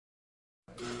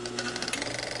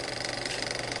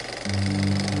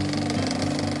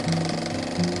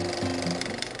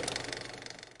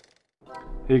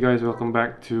Hey guys, welcome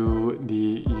back to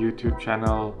the YouTube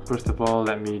channel. First of all,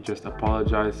 let me just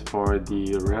apologize for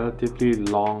the relatively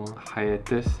long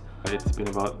hiatus. It's been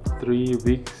about 3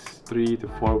 to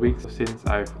 4 weeks since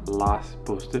I've last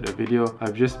posted a video.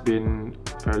 I've just been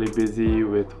fairly busy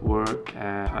with work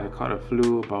and I caught a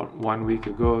flu about 1 week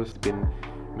ago. It's been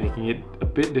making it a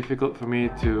bit difficult for me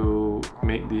to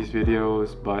make these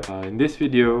videos, but in this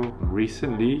video,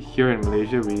 recently here in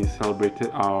Malaysia we celebrated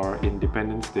our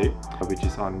Independence Day, which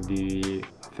is on the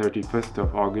 31st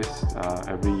of August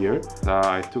every year.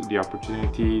 I took the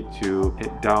opportunity to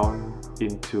head down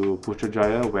into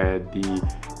Putrajaya where the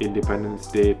Independence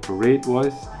Day parade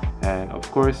was, and of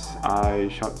course I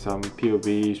shot some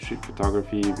POV street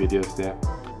photography videos there.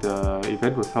 The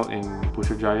event was held in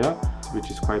Putrajaya,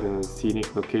 which is quite a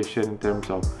scenic location in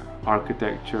terms of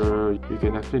architecture. You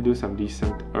can definitely do some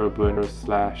decent urban or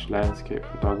 / landscape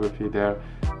photography there,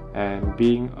 and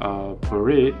being a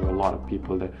parade, there were a lot of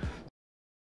people there.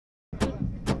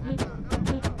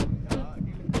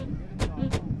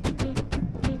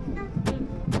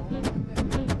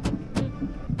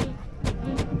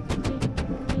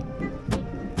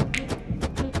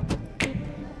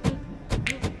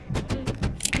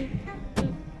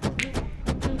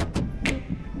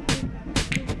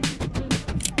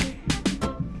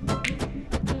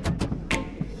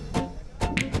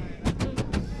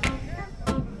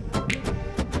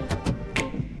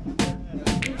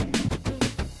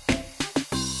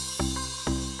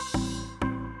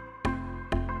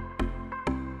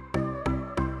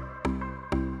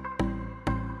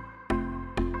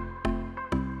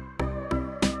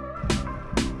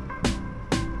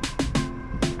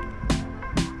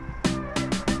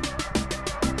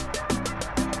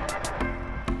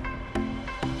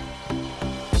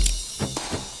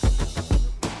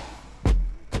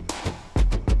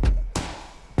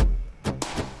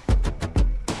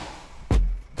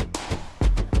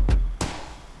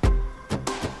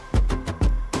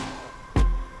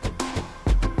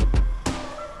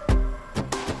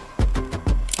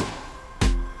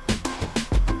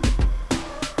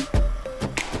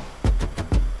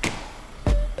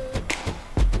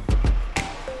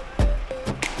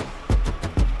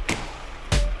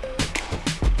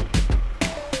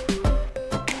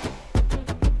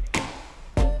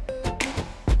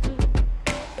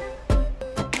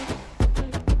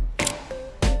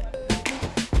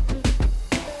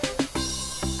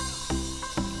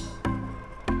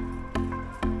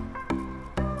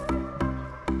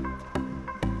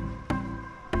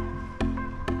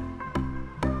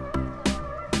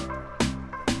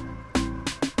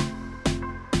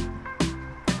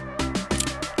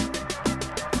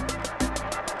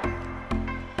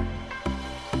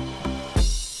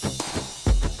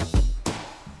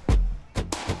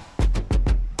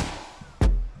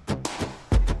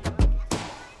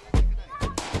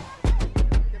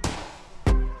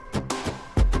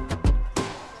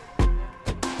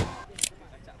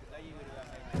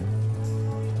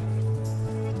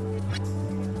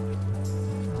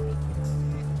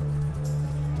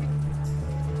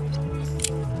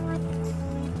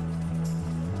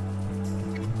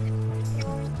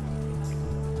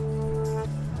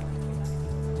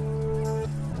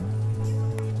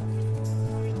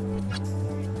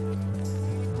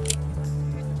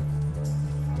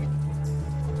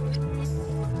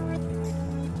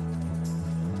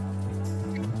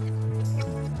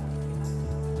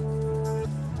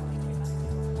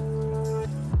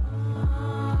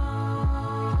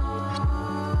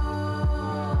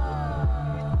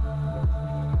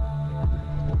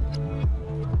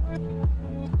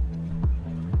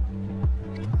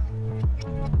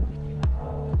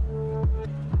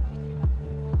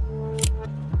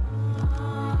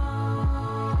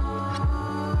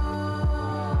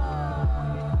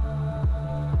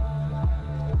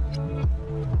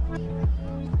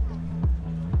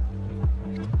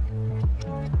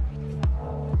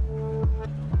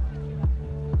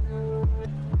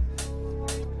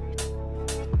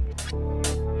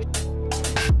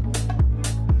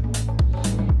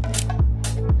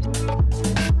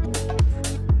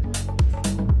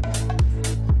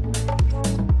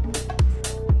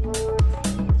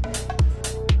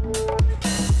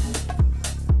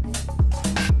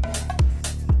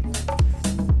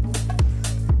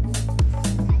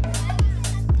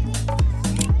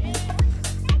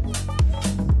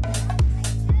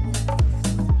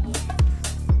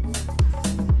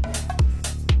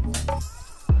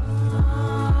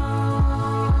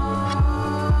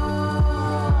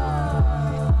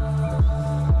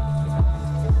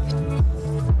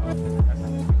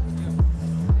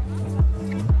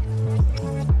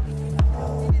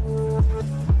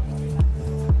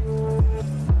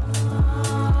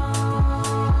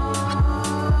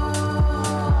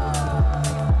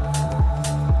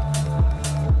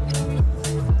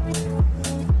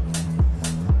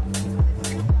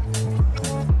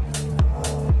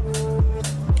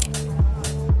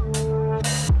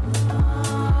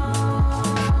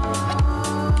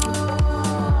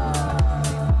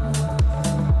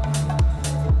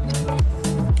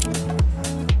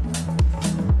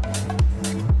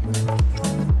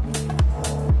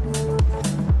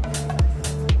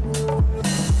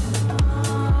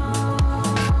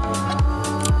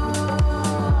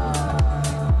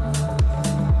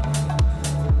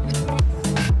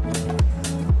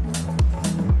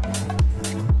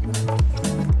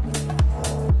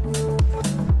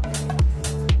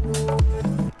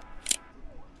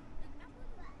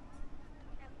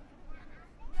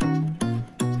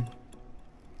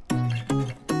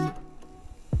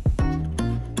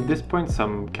 this point,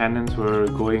 some cannons were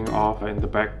going off in the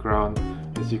background,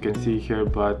 as you can see here,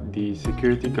 but the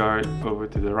security guard over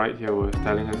to the right here was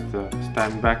telling us to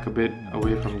stand back a bit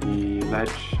away from the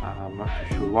ledge. I'm not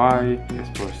too sure why. I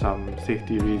guess for some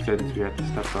safety reasons we had to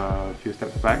step a few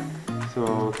steps back,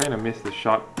 so kind of missed the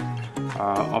shot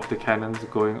of the cannons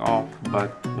going off,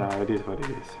 but yeah, it is what it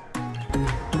is.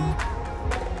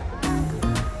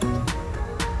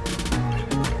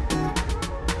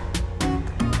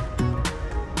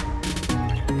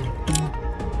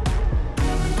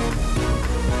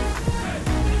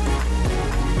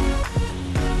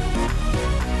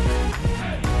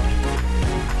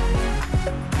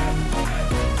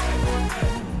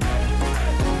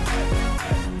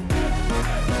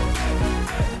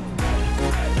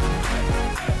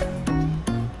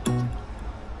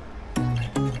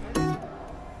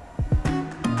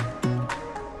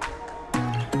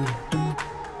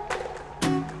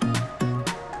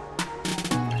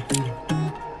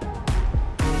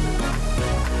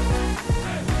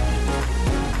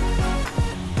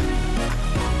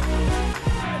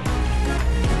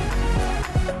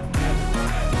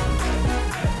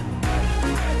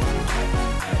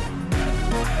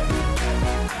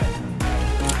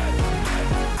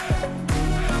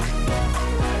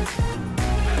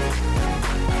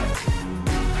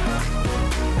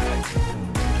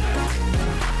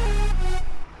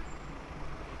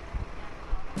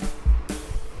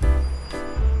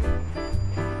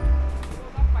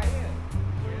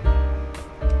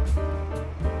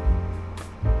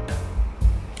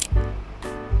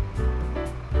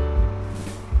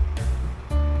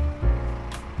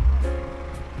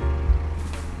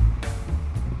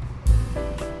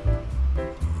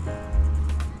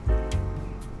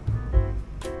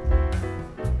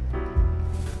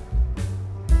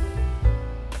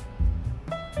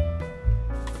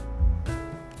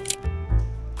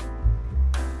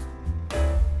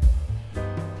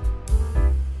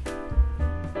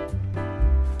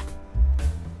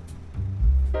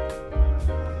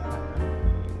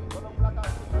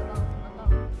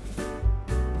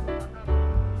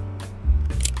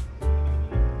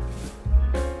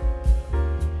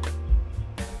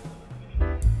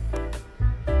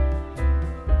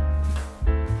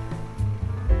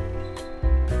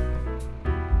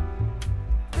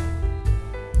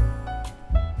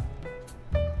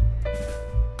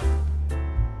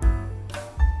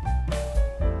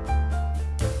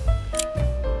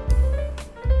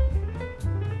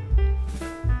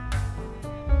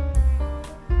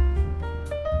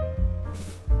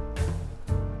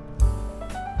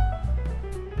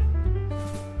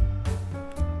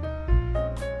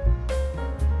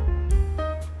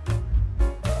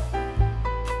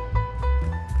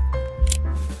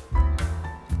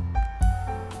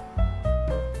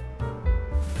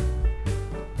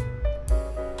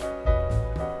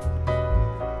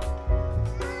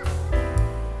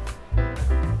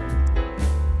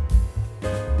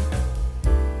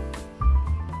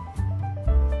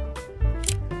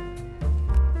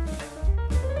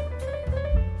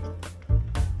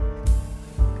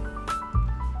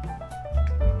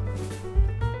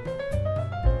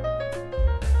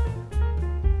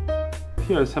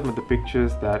 Here are some of the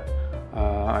pictures that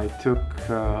I took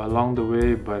along the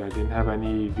way, but I didn't have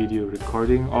any video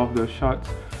recording of those shots.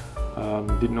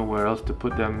 Didn't know where else to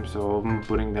put them, so I'm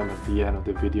putting them at the end of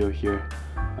the video here.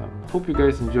 Hope you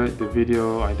guys enjoyed the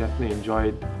video. I definitely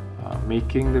enjoyed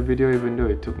making the video, even though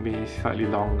it took me slightly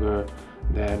longer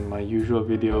than my usual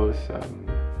videos.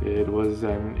 It was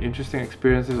an interesting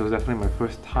experience. This was definitely my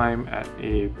first time at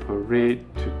a parade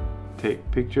to take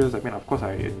pictures. I mean, of course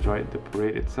I enjoyed the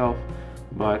parade itself,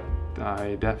 but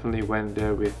I definitely went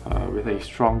there with a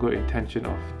stronger intention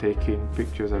of taking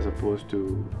pictures as opposed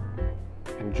to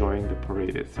enjoying the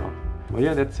parade itself. But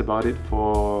yeah, that's about it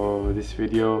for this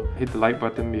video. Hit the like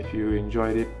button if you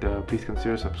enjoyed it. Please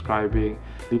consider subscribing.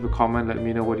 Leave a comment, let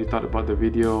me know what you thought about the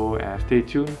video, and stay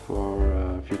tuned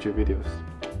for future videos.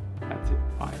 That's it.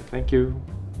 Bye. Thank you.